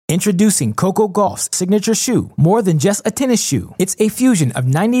Introducing Coco Gauff's signature shoe, more than just a tennis shoe. It's a fusion of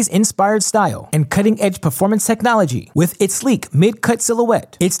 90s-inspired style and cutting-edge performance technology. With its sleek mid-cut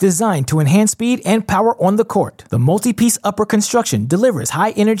silhouette, it's designed to enhance speed and power on the court. The multi-piece upper construction delivers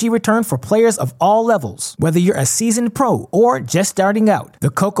high-energy return for players of all levels. Whether you're a seasoned pro or just starting out, the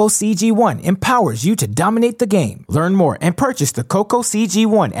Coco CG1 empowers you to dominate the game. Learn more and purchase the Coco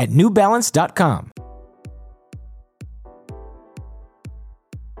CG1 at NewBalance.com.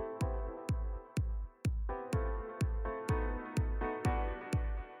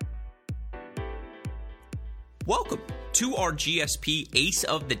 Welcome to our GSP Ace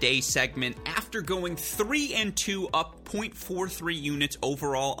of the Day segment. After going 3-2 up 0.43 units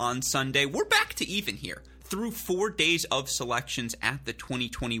overall on Sunday, we're back to even here. Through 4 days of selections at the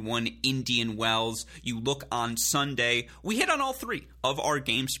 2021 Indian Wells, you look on Sunday, we hit on all three of our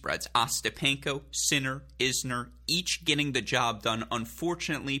game spreads. Ostapenko, Sinner, Isner, each getting the job done.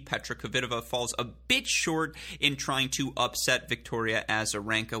 Unfortunately, Petra Kvitova falls a bit short in trying to upset Victoria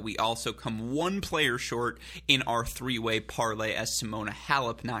Azarenka. We also come one player short in our three-way parlay as Simona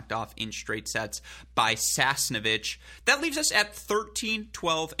Halep knocked off in straight sets by Sasnovich. That leaves us at 13,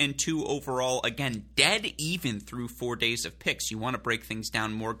 12, and 2 overall. Again, dead even through 4 days of picks. You want to break things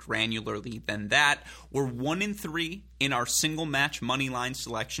down more granularly than that. We're 1-3 in our single match money line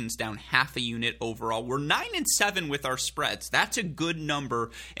selections, down half a unit overall. We're 9-7 with our spreads. That's a good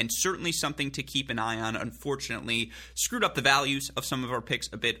number and certainly something to keep an eye on. Unfortunately, screwed up the values of some of our picks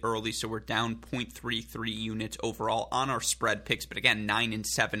a bit early, so we're down 0.33 units overall on our spread picks. But again,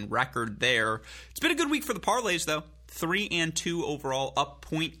 9-7 record there. It's been a good week for the parlays, though. 3-2 overall, up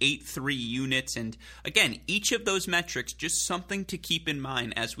 0.83 units. And again, each of those metrics, just something to keep in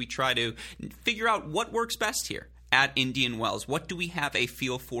mind as we try to figure out what works best here at Indian Wells. What do we have a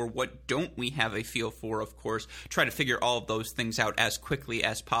feel for? What don't we have a feel for, of course? Try to figure all of those things out as quickly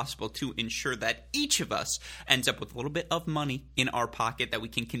as possible to ensure that each of us ends up with a little bit of money in our pocket, that we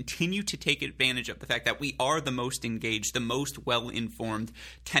can continue to take advantage of the fact that we are the most engaged, the most well-informed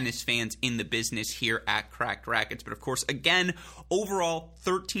tennis fans in the business here at Cracked Racquets. But of course, again, overall,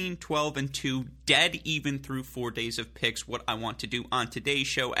 13, 12, and 2, dead even through 4 days of picks. What I want to do on today's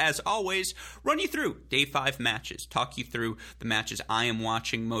show, as always, run you through day 5 matches. Talk you through the matches I am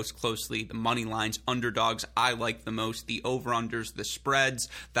watching most closely, the money lines, underdogs I like the most, the over-unders, the spreads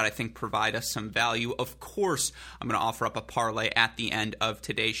that I think provide us some value. Of course, I'm going to offer up a parlay at the end of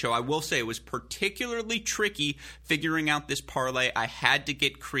today's show. I will say it was particularly tricky figuring out this parlay. I had to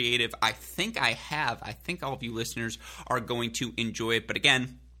get creative. I think all of you listeners are going to enjoy it. But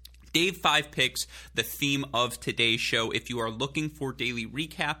again, Day 5 picks, the theme of today's show. If you are looking for daily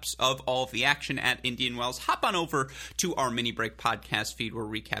recaps of all of the action at Indian Wells, hop on over to our Mini Break podcast feed. We're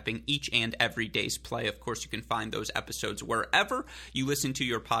recapping each and every day's play. Of course, you can find those episodes wherever you listen to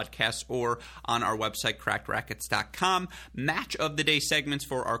your podcasts or on our website, crackedrackets.com. Match of the day segments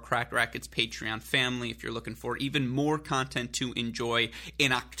for our Cracked Racquets Patreon family. If you're looking for even more content to enjoy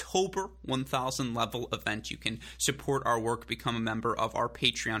in October 1,000 level event, you can support our work, become a member of our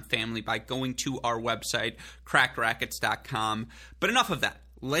Patreon family by going to our website, crackedrackets.com. But enough of that.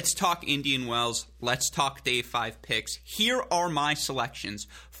 Let's talk Indian Wells. Let's talk Day 5 picks. Here are my selections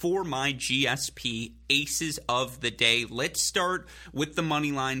for my GSP Aces of the Day. Let's start with the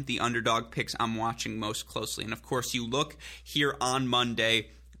money line, the underdog picks I'm watching most closely. And of course, you look here on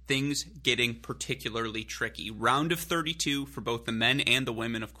Monday, things getting particularly tricky. Round of 32 for both the men and the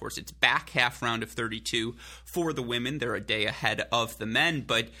women. Of course, it's back half round of 32 for the women. They're a day ahead of the men.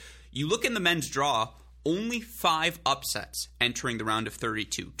 But you look in the men's draw, only 5 upsets entering the round of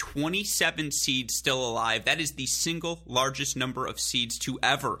 32. 27 seeds still alive. That is the single largest number of seeds to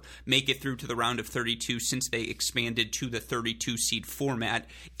ever make it through to the round of 32 since they expanded to the 32 seed format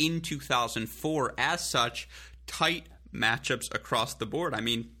in 2004. As such, tight matchups across the board. I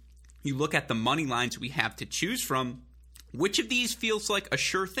mean, you look at the money lines we have to choose from. Which of these feels like a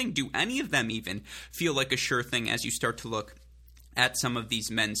sure thing? Do any of them even feel like a sure thing as you start to look at some of these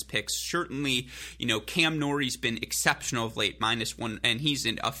men's picks? Certainly, Cam Norrie's been exceptional of late, -1, and he's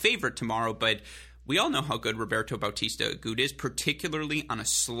a favorite tomorrow, but we all know how good Roberto Bautista Agut is, particularly on a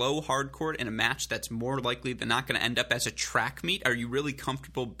slow hard court in a match that's more likely than not going to end up as a track meet. Are you really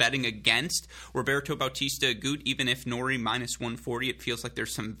comfortable betting against Roberto Bautista Agut, even if Norrie -140, it feels like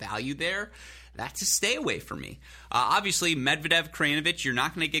there's some value there? That's a stay away for me. Obviously, Medvedev, Krajinovic, you're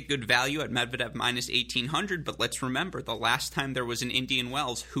not going to get good value at Medvedev -1800, but let's remember, the last time there was an Indian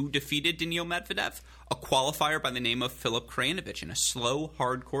Wells, who defeated Daniil Medvedev? A qualifier by the name of Filip Krajinovic in a slow,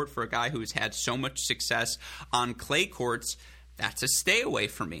 hard court for a guy who has had so much success on clay courts. that's a stay away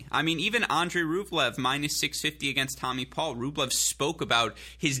for me. I mean, even Andrei Rublev, minus 650 against Tommy Paul. Rublev spoke about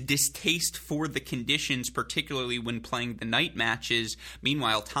his distaste for the conditions, particularly when playing the night matches.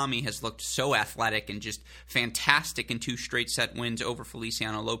 Meanwhile, Tommy has looked so athletic and just fantastic in 2 straight set wins over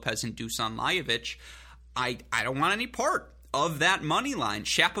Feliciano Lopez and Dusan Lajovic. I don't want any part of that money line.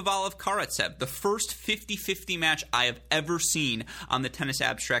 Shapovalov Karatsev, the first 50-50 match I have ever seen on the Tennis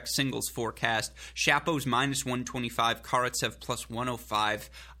Abstract singles forecast. Shapo's minus 125, Karatsev plus 105.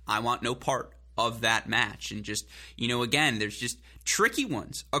 I want no part of that match. And just, again, there's just tricky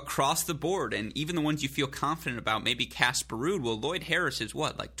ones across the board, and even the ones you feel confident about, maybe Casper Ruud. Well, Lloyd Harris is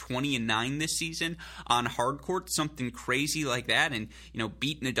like 20-9 this season on hard court, something crazy like that, and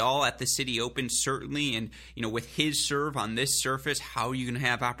beat Nadal at the City Open certainly, and with his serve on this surface, how are you going to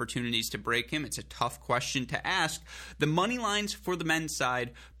have opportunities to break him? It's a tough question to ask. The money lines for the men's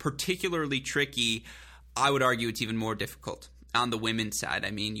side, particularly tricky. I would argue it's even more difficult on the women's side.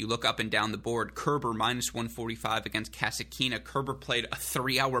 I mean, you look up and down the board. Kerber minus 145 against Kasatkina. Kerber played a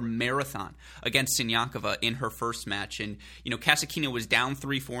 3-hour marathon against Siniakova in her first match. And, Kasatkina was down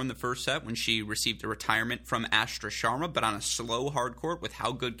 3-4 in the first set when she received a retirement from Astra Sharma, but on a slow hard court with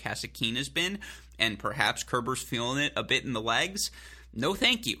how good Kasatkina's been, and perhaps Kerber's feeling it a bit in the legs, no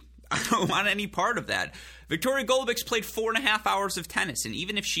thank you. I don't want any part of that. Victoria Golubic played 4.5 hours of tennis, and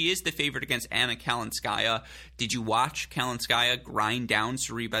even if she is the favorite against Anna Kalinskaya, did you watch Kalinskaya grind down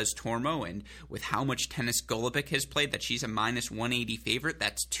Sorribes Tormo? And with how much tennis Golubic has played, that she's a minus 180 favorite,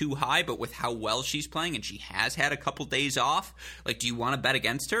 that's too high. But with how well she's playing, and she has had a couple days off, do you want to bet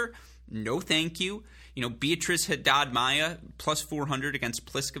against her? No thank you. Beatrice Haddad-Maia plus 400 against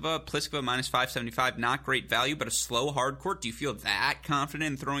Pliskova. Pliskova minus 575, not great value, but a slow hard court. Do you feel that confident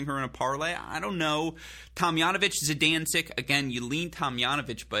in throwing her in a parlay? I don't know. Tomljanovic, Zidansek. Again, you lean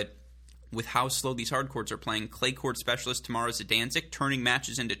Tomljanovic, but with how slow these hard courts are playing, clay court specialist Tamara Zidansek, turning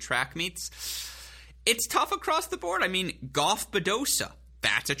matches into track meets. It's tough across the board. I mean, Goff Badosa.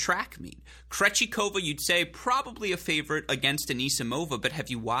 That's a track meet. Krejcikova, you'd say, probably a favorite against Anisimova, but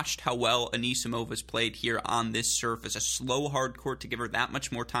have you watched how well Anisimova's played here on this surface? A slow hard court to give her that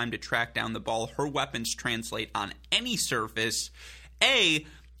much more time to track down the ball. Her weapons translate on any surface. A,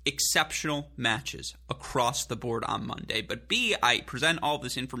 exceptional matches across the board on Monday. But B, I present all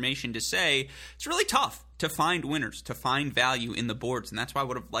this information to say it's really tough to find winners, to find value in the boards, and that's why I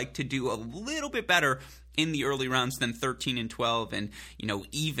would have liked to do a little bit better in the early rounds than 13 and 12 and,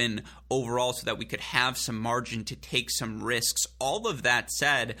 even overall, so that we could have some margin to take some risks. All of that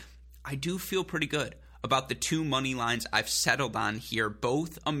said, I do feel pretty good about the 2 money lines I've settled on here,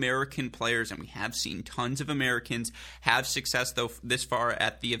 both American players, and we have seen tons of Americans have success, though, this far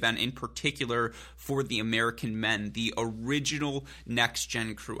at the event, in particular for the American men, the original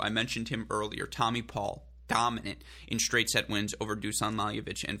next-gen crew. I mentioned him earlier, Tommy Paul, dominant in straight set wins over Dusan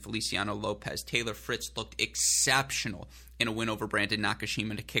Lajovic and Feliciano Lopez. Taylor Fritz looked exceptional in a win over Brandon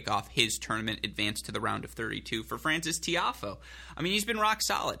Nakashima to kick off his tournament advance to the round of 32. For Francis Tiafoe, I mean, he's been rock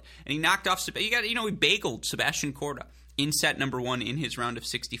solid, and he knocked off, he bageled Sebastian Korda in set number 1 in his round of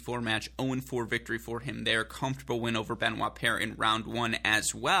 64 match. 0-4 victory for him there. Comfortable win over Benoit Paire in round 1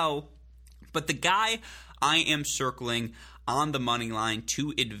 as well. But the guy I am circling on the money line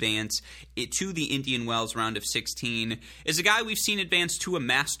to advance it to the Indian Wells round of 16 is a guy we've seen advance to a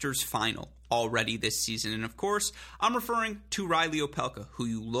Masters final already this season. And of course, I'm referring to Riley Opelka, who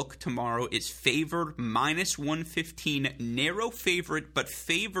you look tomorrow is favored minus 115, narrow favorite, but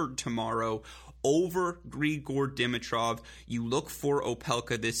favored tomorrow over Grigor Dimitrov. You look for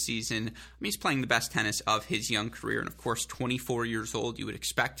Opelka this season. I mean, he's playing the best tennis of his young career, and of course, 24 years old. You would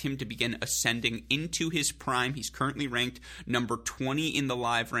expect him to begin ascending into his prime. He's currently ranked number 20 in the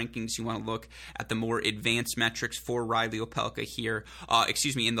live rankings. You want to look at the more advanced metrics for Riley Opelka here.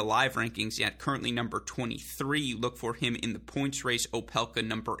 In the live rankings, yet currently number 23. You look for him in the points race. Opelka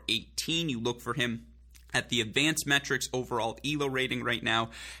number 18. You look for him at the advanced metrics. Overall ELO rating right now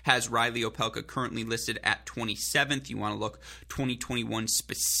has Riley Opelka currently listed at 27th. You want to look 2021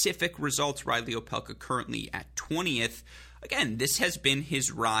 specific results. Riley Opelka currently at 20th. Again, this has been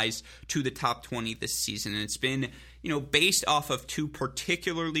his rise to the top 20 this season, and it's been, based off of 2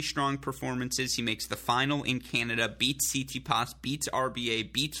 particularly strong performances. He makes the final in Canada, beats Tsitsipas, beats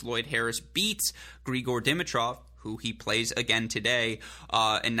RBA, beats Lloyd Harris, beats Grigor Dimitrov, who he plays again today,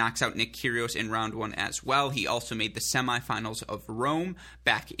 and knocks out Nick Kyrgios in round 1 as well. He also made the semifinals of Rome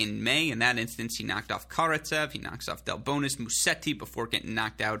back in May. In that instance, he knocked off Karatsev, he knocks off Delbonis, Musetti before getting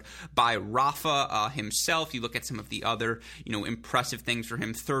knocked out by Rafa himself. You look at some of the other, impressive things for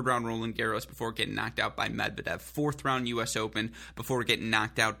him. 3rd round Roland Garros before getting knocked out by Medvedev. 4th round US Open before getting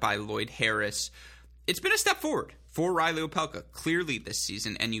knocked out by Lloyd Harris. It's been a step forward for Riley Opelka clearly this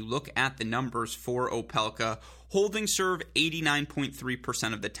season, and you look at the numbers for Opelka, holding serve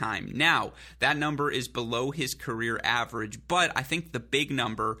 89.3% of the time. Now, that number is below his career average, but I think the big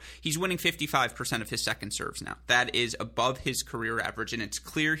number, he's winning 55% of his second serves now. That is above his career average, and it's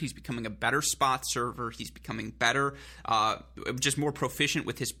clear he's becoming a better spot server. He's becoming better, just more proficient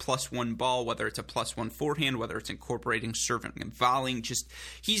with his +1 ball, whether it's a +1 forehand, whether it's incorporating serving and volleying. Just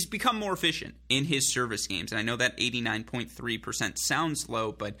he's become more efficient in his service games, and I know that 89.3% sounds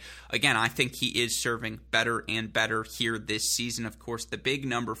low, but again, I think he is serving better and better here this season. Of course, the big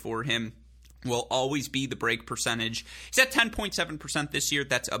number for him will always be the break percentage. He's at 10.7% this year.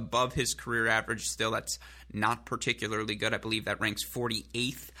 That's above his career average still. That's not particularly good. I believe that ranks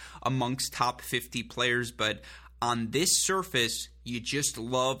 48th amongst top 50 players, but on this surface, you just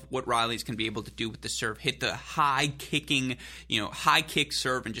love what Riley's going to be able to do with the serve. Hit the high kicking, high kick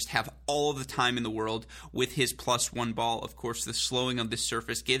serve and just have all the time in the world with his +1 ball. Of course, the slowing of this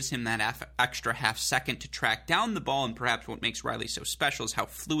surface gives him that extra half second to track down the ball, and perhaps what makes Riley so special is how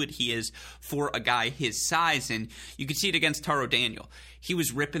fluid he is for a guy his size, and you can see it against Taro Daniel. He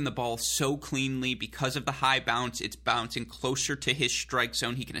was ripping the ball so cleanly because of the high bounce. It's bouncing closer to his strike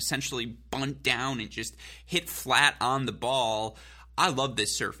zone. He can essentially bunt down and just hit flat on the ball. I love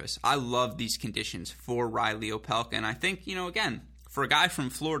this surface. I love these conditions for Riley Opelka. And I think, again, for a guy from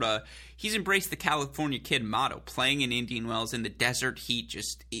Florida, he's embraced the California kid motto. Playing in Indian Wells in the desert heat,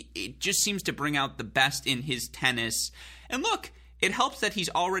 it just seems to bring out the best in his tennis. And look, it helps that he's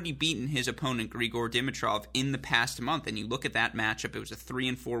already beaten his opponent, Grigor Dimitrov, in the past month. And you look at that matchup, it was a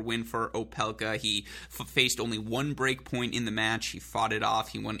 3-4 win for Opelka. He faced only one break point in the match. He fought it off.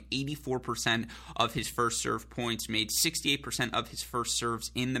 He won 84% of his first serve points, made 68% of his first serves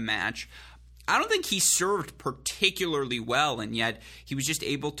in the match. I don't think he served particularly well, and yet he was just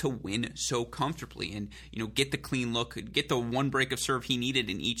able to win so comfortably and, get the clean look, get the one break of serve he needed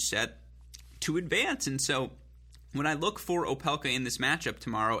in each set to advance. And so when I look for Opelka in this matchup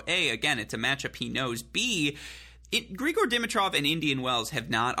tomorrow, A, again, it's a matchup he knows. B, Grigor Dimitrov and Indian Wells have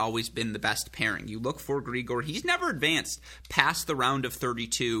not always been the best pairing. You look for Grigor, he's never advanced past the round of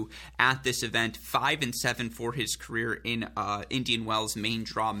 32 at this event. 5-7 for his career in Indian Wells main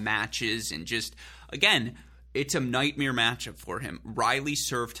draw matches, and just, again, it's a nightmare matchup for him. Riley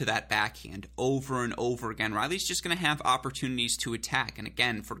served to that backhand over and over again. Riley's just going to have opportunities to attack. And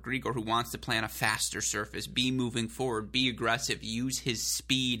again, for Grigor, who wants to play on a faster surface, be moving forward, be aggressive, use his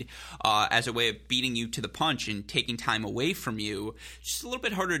speed as a way of beating you to the punch and taking time away from you, it's just a little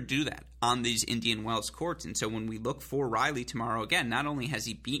bit harder to do that on these Indian Wells courts. And so when we look for Riley tomorrow, again, not only has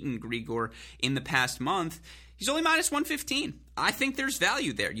he beaten Grigor in the past month, he's only -115. I think there's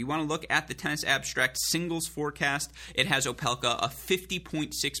value there. You want to look at the Tennis Abstract singles forecast. It has Opelka a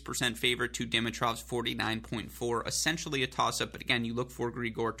 50.6% favorite to Dimitrov's 49.4%, essentially a toss-up. But again, you look for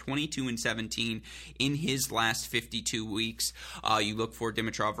Grigor 22-17 in his last 52 weeks. You look for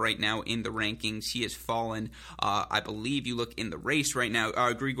Dimitrov right now in the rankings. He has fallen. I believe you look in the race right now.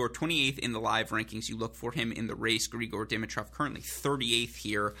 Grigor 28th in the live rankings. You look for him in the race. Grigor Dimitrov currently 38th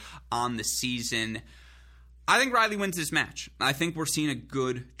here on the season. I think Riley wins this match. I think we're seeing a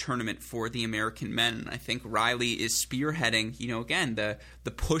good tournament for the American men. I think Riley is spearheading, again,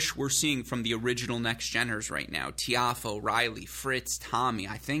 the push we're seeing from the original next geners right now. Tiafoe, Riley, Fritz, Tommy.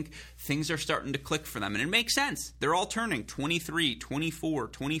 I think things are starting to click for them, and it makes sense. They're all turning 23, 24,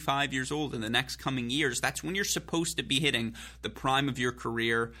 25 years old in the next coming years. That's when you're supposed to be hitting the prime of your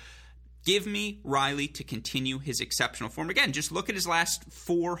career. Give me Riley to continue his exceptional form. Again, just look at his last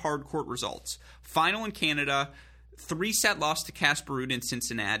 4 hard court results. Final in Canada, 3-set loss to Casper Ruud in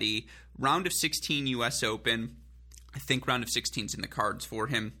Cincinnati, round of 16 U.S. Open. I think round of 16's in the cards for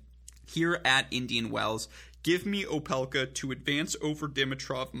him. Here at Indian Wells, give me Opelka to advance over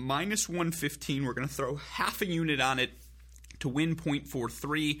Dimitrov, -115. We're going to throw half a unit on it to win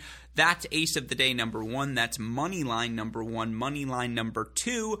 0.43. That's ace of the day number 1. That's money line number 1. Money line number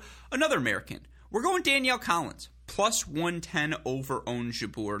 2, another American. We're going Danielle Collins, +110 over Ons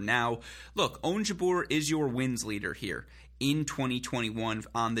Jabeur. Now, look, Ons Jabeur is your wins leader here in 2021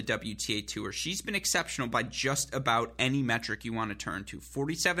 on the WTA Tour. She's been exceptional by just about any metric you want to turn to.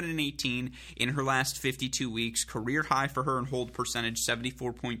 47-18 in her last 52 weeks. Career high for her in hold percentage,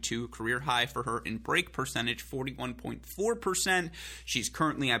 74.2. Career high for her in break percentage, 41.4%. She's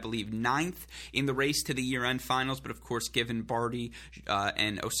currently, I believe, 9th in the race to the year-end finals, but of course, given Barty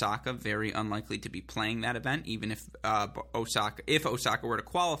and Osaka, very unlikely to be playing that event, even if Osaka were to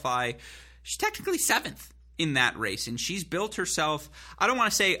qualify. She's technically 7th in that race, and she's built herself, I don't want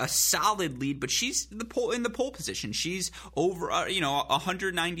to say a solid lead, but she's in the pole position. She's over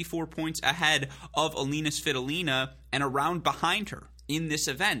 194 points ahead of Alina Svitolina and a round behind her in this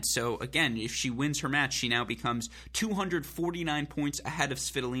event. So again, if she wins her match, she now becomes 249 points ahead of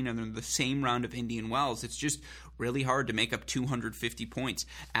Svitolina in the same round of Indian Wells. It's just really hard to make up 250 points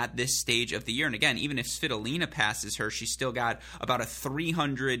at this stage of the year. And again, even if Svitolina passes her, she's still got about a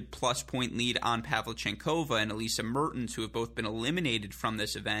 300-plus point lead on Pavlyuchenkova and Elisa Mertens, who have both been eliminated from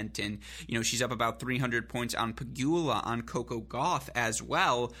this event. And, she's up about 300 points on Pegula, on Coco Gauff as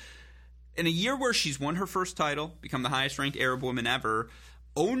well. In a year where she's won her first title, become the highest-ranked Arab woman ever,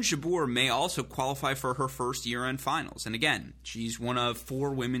 Ons Jabeur may also qualify for her first year-end finals. And again, she's one of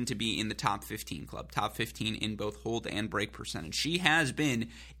 4 women to be in the top 15 club, top 15 in both hold and break percentage. She has been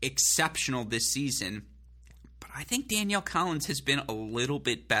exceptional this season, but I think Danielle Collins has been a little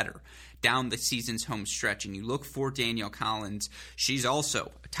bit better down the season's home stretch. And you look for Danielle Collins, she's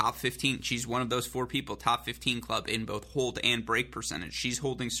also a top 15. She's one of those 4 people, top 15 club in both hold and break percentage. She's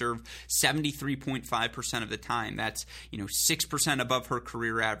holding serve 73.5% of the time. That's, 6% above her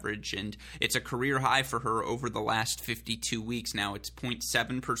career average, and it's a career high for her over the last 52 weeks. Now it's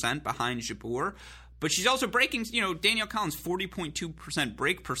 0.7% behind Jabeur. But she's also breaking, Danielle Collins, 40.2%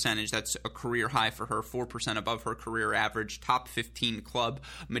 break percentage. That's a career high for her, 4% above her career average, top 15 club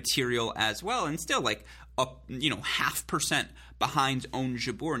material as well. And still like, 0.5% behind Ons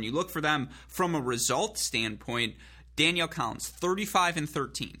Jabeur. And you look for them from a result standpoint, Danielle Collins,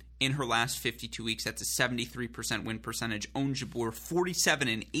 35-13. In her last 52 weeks, that's a 73% win percentage. Ons Jabeur,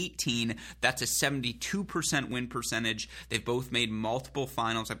 47-18. That's a 72% win percentage. They've both made multiple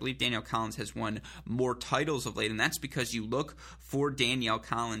finals. I believe Danielle Collins has won more titles of late, and that's because you look for Danielle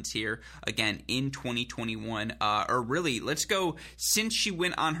Collins here, again, in 2021. Or really, let's go, since she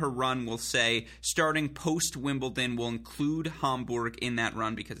went on her run, we'll say, starting post-Wimbledon, we'll include Hamburg in that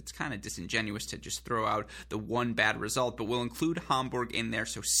run because it's kind of disingenuous to just throw out the one bad result, but we'll include Hamburg in there.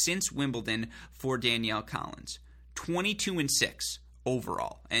 So since Wimbledon for Danielle Collins, 22-6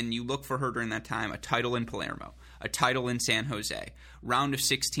 overall. And you look for her during that time, a title in Palermo, a title in San Jose, round of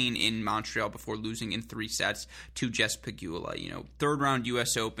 16 in Montreal before losing in 3 sets to Jess Pegula, third round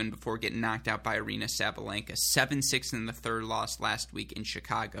U.S. Open before getting knocked out by Aryna Sabalenka, 7-6 in the third loss last week in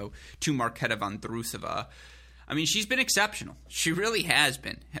Chicago to Marketa Vondrousova. I mean, she's been exceptional. She really has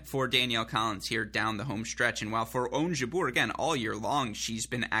been for Danielle Collins here down the home stretch. And while for Ons Jabeur, again, all year long, she's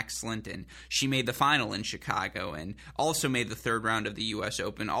been excellent. And she made the final in Chicago and also made the third round of the U.S.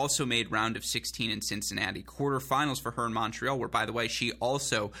 Open, also made round of 16 in Cincinnati, quarterfinals for her in Montreal, where, by the way, she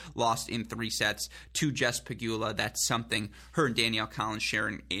also lost in 3 sets to Jess Pegula. That's something her and Danielle Collins share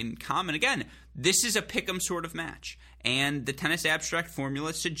in common. Again, this is a pick'em sort of match. And the Tennis Abstract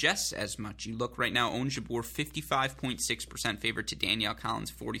formula suggests as much. You look right now, Ons Jabeur 55.6% favored to Danielle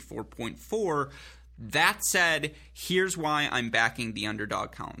Collins 44.4%. That said, here's why I'm backing the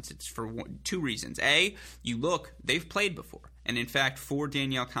underdog Collins. It's for 2 reasons. A, you look, they've played before. And in fact, for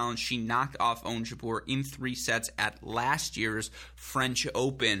Danielle Collins, she knocked off Ons Jabeur in 3 sets at last year's French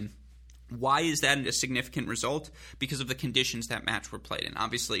Open. Why is that a significant result? Because of the conditions that match were played in.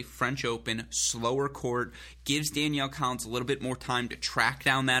 Obviously, French Open, slower court, gives Danielle Collins a little bit more time to track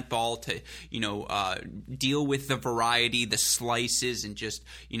down that ball, to, deal with the variety, the slices, and just,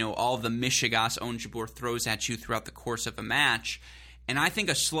 all the mishigas Ons Jabeur throws at you throughout the course of a match. And I think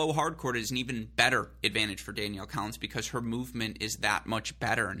a slow hard court is an even better advantage for Danielle Collins because her movement is that much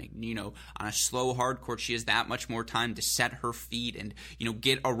better. And, on a slow hard court, she has that much more time to set her feet and,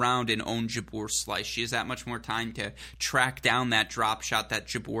 get around an Ons Jabeur slice. She has that much more time to track down that drop shot that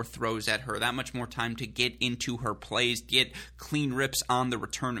Jabeur throws at her, that much more time to get into her plays, get clean rips on the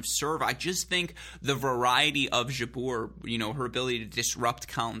return of serve. I just think the variety of Jabeur, her ability to disrupt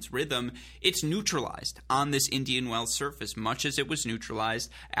Collins' rhythm, it's neutralized on this Indian Wells surface, much as it was neutralized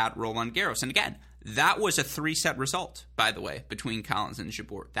at Roland Garros. And again, that was a 3-set result, by the way, between Collins and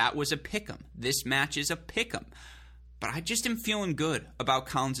Jabeur. That was a pick'em. This match is a pick'em. But I just am feeling good about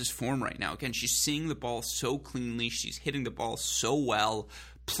Collins' form right now. Again, she's seeing the ball so cleanly. She's hitting the ball so well.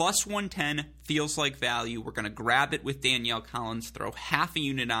 Plus 110 feels like value. We're going to grab it with Danielle Collins, throw half a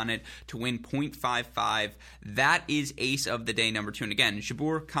unit on it to win 0.55. That is ace of the day number 2. And again,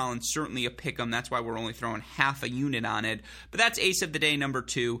 Jabeur Collins, certainly a pick'em. That's why we're only throwing half a unit on it. But that's ace of the day number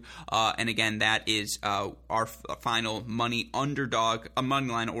 2. And again, that is our final money underdog, a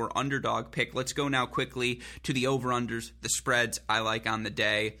money line or underdog pick. Let's go now quickly to the over-unders, the spreads I like on the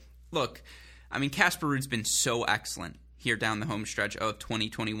day. Look, I mean, Casper Ruud's been so excellent here down the home stretch of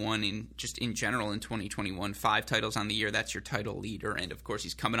 2021 and just in general in 2021. 5 titles on the year. That's your title leader. And, of course,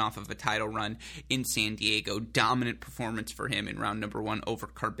 he's coming off of a title run in San Diego. Dominant performance for him in round number 1 over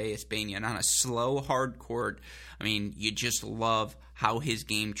Carbeas Baena. And on a slow, hard court, I mean, you just love how his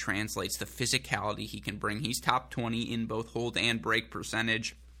game translates, the physicality he can bring. He's top 20 in both hold and break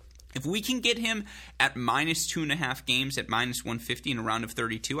percentage. If we can get him at minus 2.5 games at minus 150 in a round of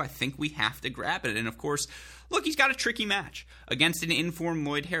 32, I think we have to grab it. And, of course, look, he's got a tricky match against an informed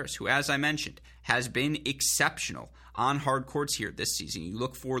Lloyd Harris, who, as I mentioned, has been exceptional on hard courts here this season. You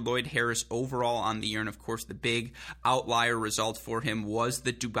look for Lloyd Harris overall on the year, and, of course, the big outlier result for him was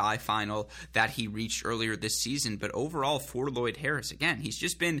the Dubai final that he reached earlier this season. But overall, for Lloyd Harris, again, he's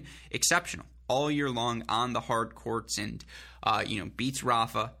just been exceptional all year long on the hard courts and, beats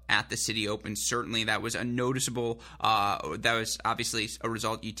Rafa at the City Open. Certainly that was a noticeable, that was obviously a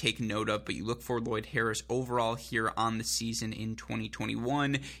result you take note of, but you look for Lloyd Harris overall here on the season in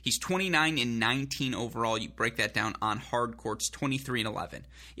 2021. He's 29-19 overall. You break that down on hard courts, 23-11.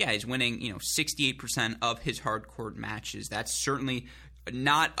 Yeah, he's winning, 68% of his hard court matches. That's certainly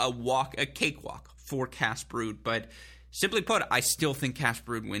not a cakewalk for Casper Ruud, but simply put, I still think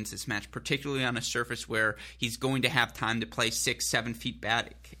Casper Ruud wins this match, particularly on a surface where he's going to have time to play 6-7 feet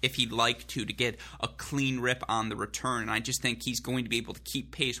back if he'd like to get a clean rip on the return. And I just think he's going to be able to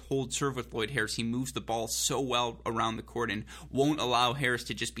keep pace, hold serve with Lloyd Harris. He moves the ball so well around the court and won't allow Harris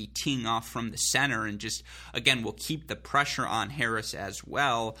to just be teeing off from the center, and just, again, will keep the pressure on Harris as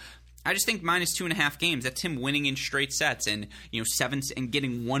well. I just think minus 2.5 games, that's him winning in straight sets and, 7 and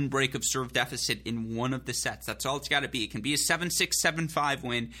getting one break of serve deficit in one of the sets. That's all it's got to be. It can be a 7-6, 7-5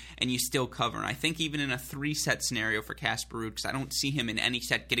 win, and you still cover. And I think even in a 3-set scenario for Casper Ruud, because I don't see him in any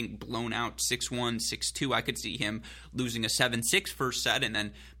set getting blown out 6-1, 6-2. I could see him losing a 7-6 first set and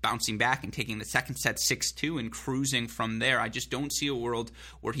then bouncing back and taking the second set 6-2 and cruising from there. I just don't see a world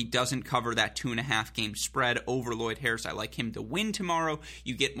where he doesn't cover that 2.5 game spread over Lloyd Harris. I like him to win tomorrow.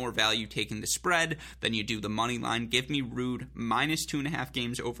 You get more value taking the spread than you do the money line. Give me Ruud minus 2.5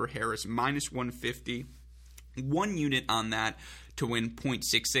 games over Harris, minus 150. 1 unit on that to win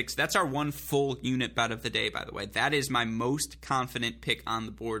 0.66. That's our one full unit bet of the day, by the way. That is my most confident pick on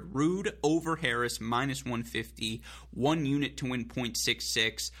the board. Ruud over Harris, minus 150. 1 unit to win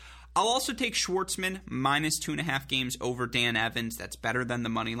 0.66. I'll also take Schwartzman minus 2.5 games over Dan Evans. That's better than the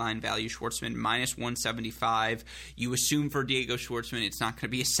money line value. Schwartzman minus 175. You assume for Diego Schwartzman it's not going to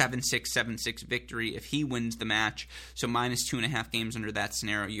be a 7-6, 7-6 victory if he wins the match. So minus 2.5 games under that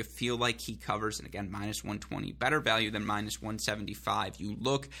scenario. You feel like he covers, and again, minus 120. Better value than minus 175. You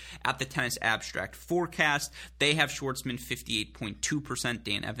look at the Tennis Abstract forecast. They have Schwartzman 58.2%,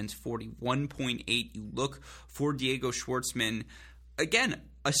 Dan Evans 41.8%. You look for Diego Schwartzman, again,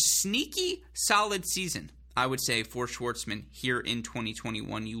 a sneaky solid season, I would say, for Schwartzman here in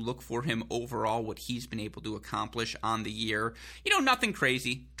 2021. You look for him overall, what he's been able to accomplish on the year. Nothing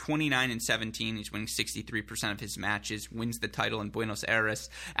crazy. 29-17. He's winning 63% of his matches. Wins the title in Buenos Aires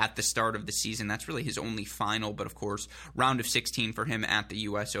at the start of the season. That's really his only final. But, of course, round of 16 for him at the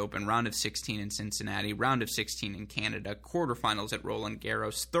U.S. Open. Round of 16 in Cincinnati. Round of 16 in Canada. Quarterfinals at Roland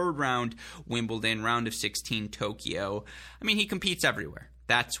Garros. Third round, Wimbledon. Round of 16, Tokyo. I mean, he competes everywhere.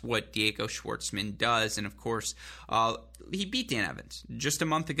 That's what Diego Schwartzman does. And, of course, he beat Dan Evans just a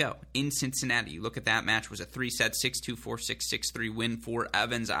month ago in Cincinnati. You look at that match. It was a 3-set, 6-2, 4-6, 6-3 win for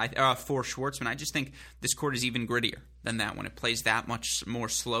Evans, for Schwartzman. I just think this court is even grittier than that one. It plays that much more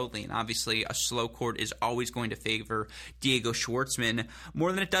slowly. And obviously, a slow court is always going to favor Diego Schwartzman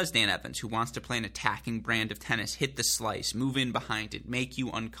more than it does Dan Evans, who wants to play an attacking brand of tennis, hit the slice, move in behind it, make you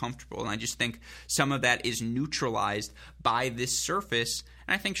uncomfortable. And I just think some of that is neutralized by this surface.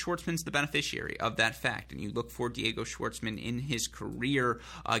 And I think Schwartzman's the beneficiary of that fact. And you look for Diego Schwartzman in his career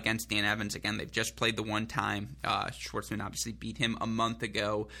against Dan Evans. Again, they've just played the one time. Schwartzman obviously beat him a month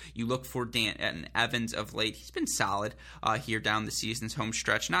ago. You look for Dan Evans of late. He's been solid here down the season's home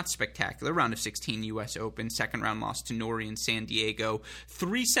stretch. Not spectacular. Round of 16 U.S. Open. Second round loss to Norrie in San Diego.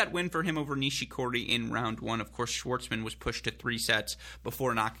 3-set win for him over Nishikori in round 1. Of course, Schwartzman was pushed to 3 sets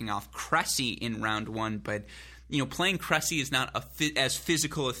before knocking off Cressy in round 1. But playing Cressy is not as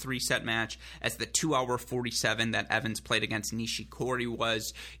physical a 3-set match as the 2-hour 47 that Evans played against Nishikori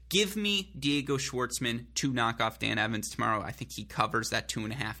was. Give me Diego Schwartzman to knock off Dan Evans tomorrow. I think he covers that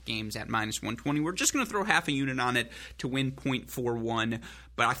 2.5 games at minus 120. We're just going to throw half a unit on it to win 0.41,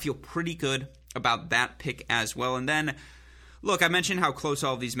 but I feel pretty good about that pick as well. And then, Look, I mentioned how close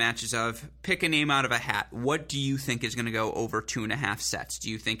all of these matches are. Pick a name out of a hat. What do you think is going to go over 2.5 sets? Do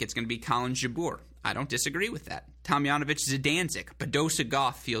you think it's going to be Colin Jabeur? I don't disagree with that. Tomljanovic Zidansek. Badosa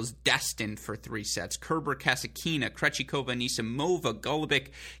Gauff feels destined for 3 sets. Kerber Kasatkina, Krejcikova Nisimova, Golubic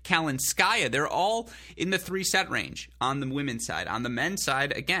Kalinskaya. They're all in the 3-set range on the women's side. On the men's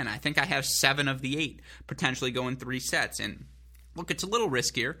side, again, I think I have 7 of the 8 potentially going 3 sets. And look, it's a little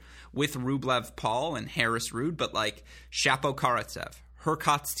riskier with Rublev Paul and Harris Ruud, but like Shapo Karatsev,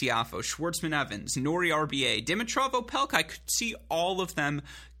 Hurkacz Tiafoe, Schwartzman Evans, Nori RBA, Dimitrov Opelka, I could see all of them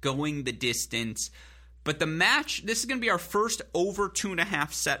going the distance. But the match, this is going to be our first over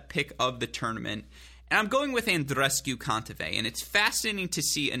 2.5 set pick of the tournament. And I'm going with Andreescu Kontaveit, and it's fascinating to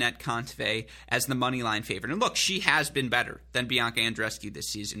see Anett Kontaveit as the moneyline favorite. And look, she has been better than Bianca Andreescu this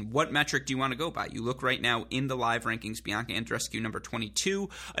season. What metric do you want to go by? You look right now in the live rankings, Bianca Andreescu number 22,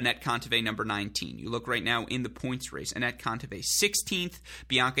 Anett Kontaveit number 19. You look right now in the points race, Anett Kontaveit 16th,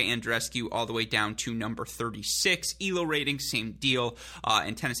 Bianca Andreescu all the way down to number 36. ELO rating, same deal.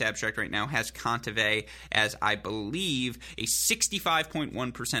 And Tennis Abstract right now has Kontaveit as, I believe, a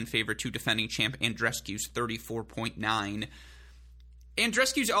 65.1% favorite to defending champ Andreescu's 34.9.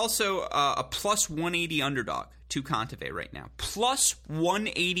 Andreescu's also a plus 180 underdog to Kontaveit right now. Plus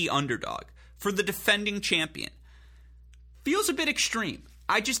 180 underdog for the defending champion. Feels a bit extreme.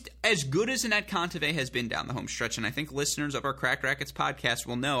 As good as Anett Kontaveit has been down the home stretch, and I think listeners of our Cracked Racquets podcast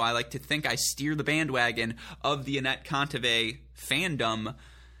will know, I like to think I steer the bandwagon of the Anett Kontaveit fandom,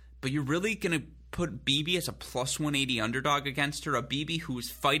 but you're really going to put BB as a plus 180 underdog against her, a BB who is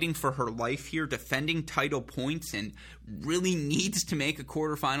fighting for her life here, defending title points, and really needs to make a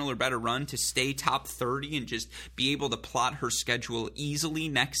quarterfinal or better run to stay top 30 and just be able to plot her schedule easily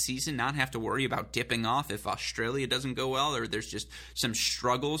next season, not have to worry about dipping off if Australia doesn't go well or there's just some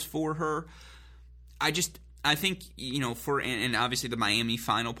struggles for her. I think, and obviously the Miami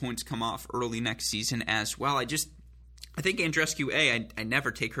final points come off early next season as well. I think Andreescu, I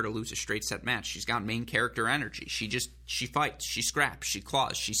never take her to lose a straight set match. She's got main character energy. She fights, she scraps, she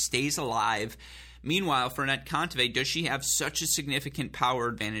claws, she stays alive. Meanwhile, for Anett Kontaveit, does she have such a significant power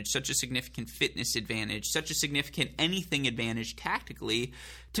advantage, such a significant fitness advantage, such a significant anything advantage tactically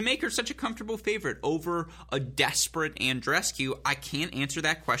to make her such a comfortable favorite over a desperate Andreescu? I can't answer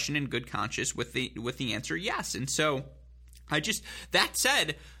that question in good conscience with the answer yes. And so that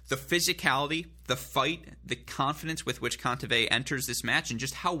said, the physicality, the fight, the confidence with which Kontaveit enters this match, and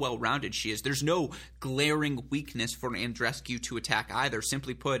just how well-rounded she is. There's no glaring weakness for Andreescu to attack either.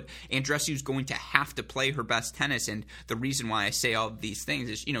 Simply put, Andreescu's going to have to play her best tennis, and the reason why I say all of these things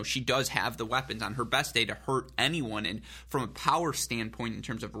is, she does have the weapons on her best day to hurt anyone, and from a power standpoint, in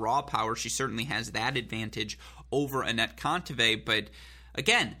terms of raw power, she certainly has that advantage over Anett Kontaveit. But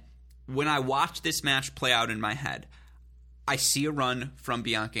again, when I watch this match play out in my head, I see a run from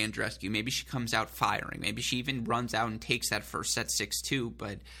Bianca Andreescu. Maybe she comes out firing. Maybe she even runs out and takes that first set 6-2.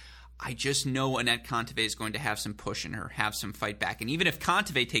 But I just know Anett Kontaveit is going to have some push in her, have some fight back. And even if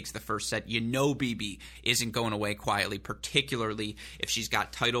Kontaveit takes the first set, BB isn't going away quietly, particularly if she's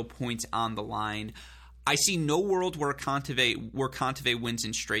got title points on the line. I see no world where Kontaveit wins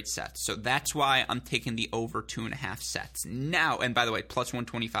in straight sets. So that's why I'm taking the over 2.5 sets. Now, and by the way, plus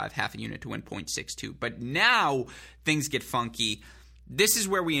 125, half a unit to win 0.62. But now things get funky. This is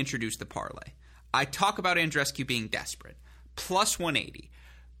where we introduce the parlay. I talk about Andreescu being desperate. Plus 180.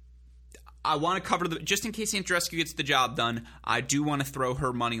 I want to cover just in case Andreescu gets the job done, I do want to throw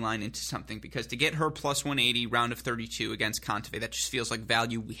her money line into something, because to get her plus 180 round of 32 against Kontaveit, that just feels like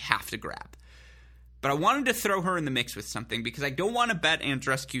value we have to grab. But I wanted to throw her in the mix with something, because I don't want to bet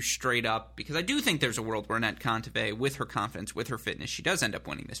Andreescu straight up, because I do think there's a world where Anett Kontaveit, with her confidence, with her fitness, she does end up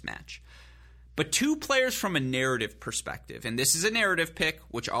winning this match. But 2 players from a narrative perspective, and this is a narrative pick,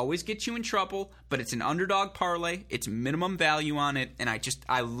 which always gets you in trouble, but it's an underdog parlay, it's minimum value on it, and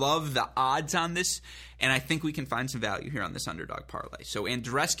I love the odds on this, and I think we can find some value here on this underdog parlay. So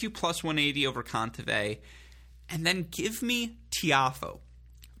Andreescu plus 180 over Kontaveit, and then give me Tiafoe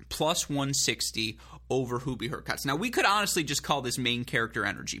plus 160 over Hubie Hurkacz. Now, we could honestly just call this main character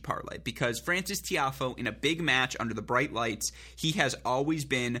energy parlay, because Frances Tiafoe, in a big match under the bright lights, he has always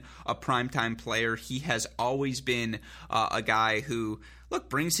been a primetime player. He has always been a guy who,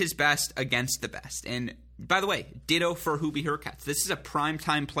 brings his best against the best. And by the way, ditto for Hubie Hurkacz. This is a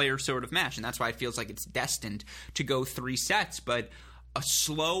primetime player sort of match, and that's why it feels like it's destined to go 3 sets. But a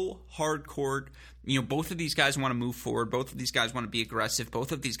slow, hard court. Both of these guys want to move forward. Both of these guys want to be aggressive.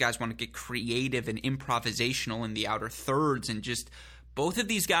 Both of these guys want to get creative and improvisational in the outer thirds. And just both of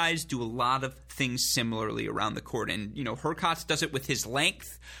these guys do a lot of things similarly around the court. And, Hurkacz does it with his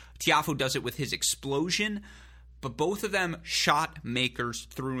length. Tiafoe does it with his explosion. but both of them shot makers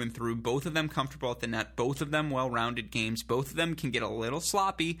through and through. Both of them comfortable at the net. Both of them well-rounded games. Both of them can get a little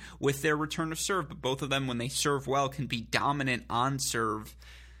sloppy with their return of serve, but both of them, when they serve well, can be dominant on serve.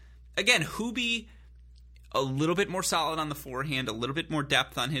 Again, Hubie, a little bit more solid on the forehand, a little bit more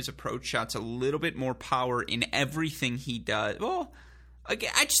depth on his approach shots, a little bit more power in everything he does. Well,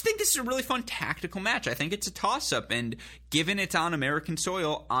 again, I just think this is a really fun tactical match. I think it's a toss-up, and given it's on American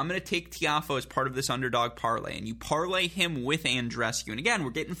soil, I'm going to take Tiafoe as part of this underdog parlay, and you parlay him with Andreescu. And again, we're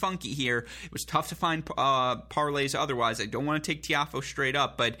getting funky here. It was tough to find parlays otherwise. I don't want to take Tiafoe straight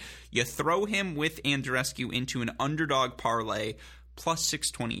up, but you throw him with Andreescu into an underdog parlay, plus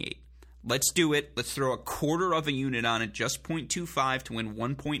 628. Let's do it. Let's throw a quarter of a unit on it, just 0.25 to win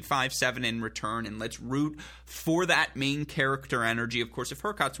 1.57 in return, and let's root for that main character energy. Of course, if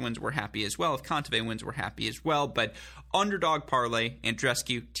Hurkacz wins, we're happy as well. If Kontaveit wins, we're happy as well. But underdog parlay,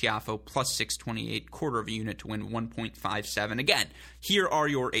 Andreescu, Tiafoe, plus 628, quarter of a unit to win 1.57. Again, here are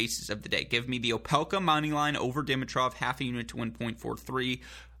your aces of the day. Give me the Opelka money line over Dimitrov, half a unit to win 0.43.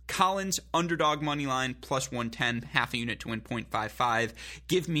 Collins, underdog money line, plus 110, half a unit to win 0.55.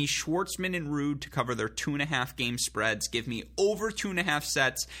 Give me Schwartzman and Ruud to cover their 2.5 game spreads. Give me over 2.5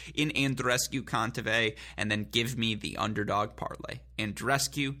 sets in Andreescu, Kontaveit, and then give me the underdog parlay.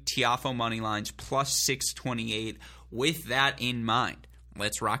 Andreescu, Tiafoe money lines, plus 628. With that in mind,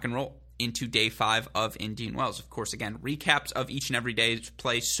 let's rock and roll into day 5 of Indian Wells. Of course, again, recaps of each and every day's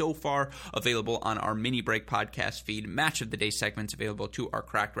play so far available on our mini break podcast feed. Match of the day segments available to our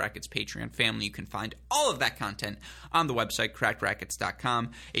Cracked Racquets Patreon family. You can find all of that content on the website, crackedrackets.com.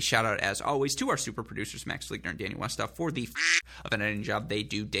 A shout out, as always, to our super producers, Max Fliegner and Danny Westoff, for the of an editing job they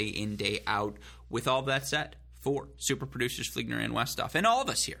do day in, day out. With all that said, for super producers Fliegner and Westoff, and all of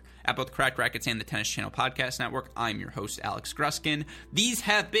us here at both Cracked Racquets and the Tennis Channel Podcast Network, I'm your host, Alex Gruskin. These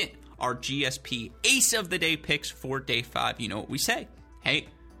have been our GSP Ace of the Day picks for day 5. You know what we say. Hey,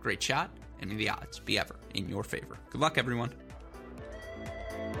 great shot, and may the odds be ever in your favor. Good luck, everyone.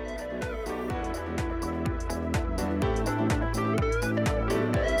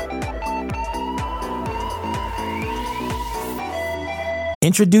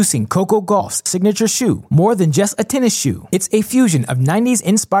 Introducing Coco Gauff's signature shoe, more than just a tennis shoe. It's a fusion of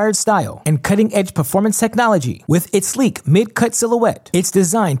 90s-inspired style and cutting-edge performance technology with its sleek mid-cut silhouette. It's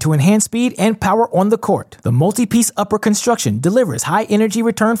designed to enhance speed and power on the court. The multi-piece upper construction delivers high-energy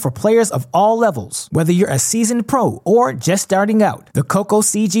return for players of all levels. Whether you're a seasoned pro or just starting out, the Coco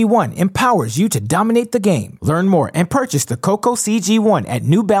CG1 empowers you to dominate the game. Learn more and purchase the Coco CG1 at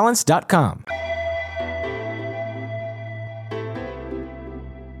NewBalance.com.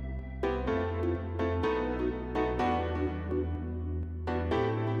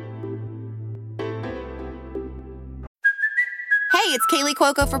 Hey, it's Kaylee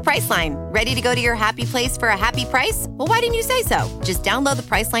Cuoco for Priceline. Ready to go to your happy place for a happy price? Well, why didn't you say so? Just download the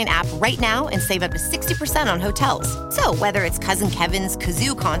Priceline app right now and save up to 60% on hotels. So whether it's Cousin Kevin's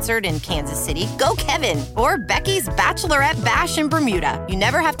Kazoo Concert in Kansas City, go Kevin, or Becky's Bachelorette Bash in Bermuda, you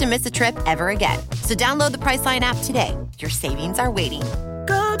never have to miss a trip ever again. So download the Priceline app today. Your savings are waiting.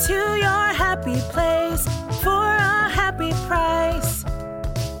 Go to your happy place for a happy price.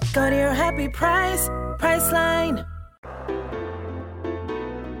 Go to your happy price, Priceline.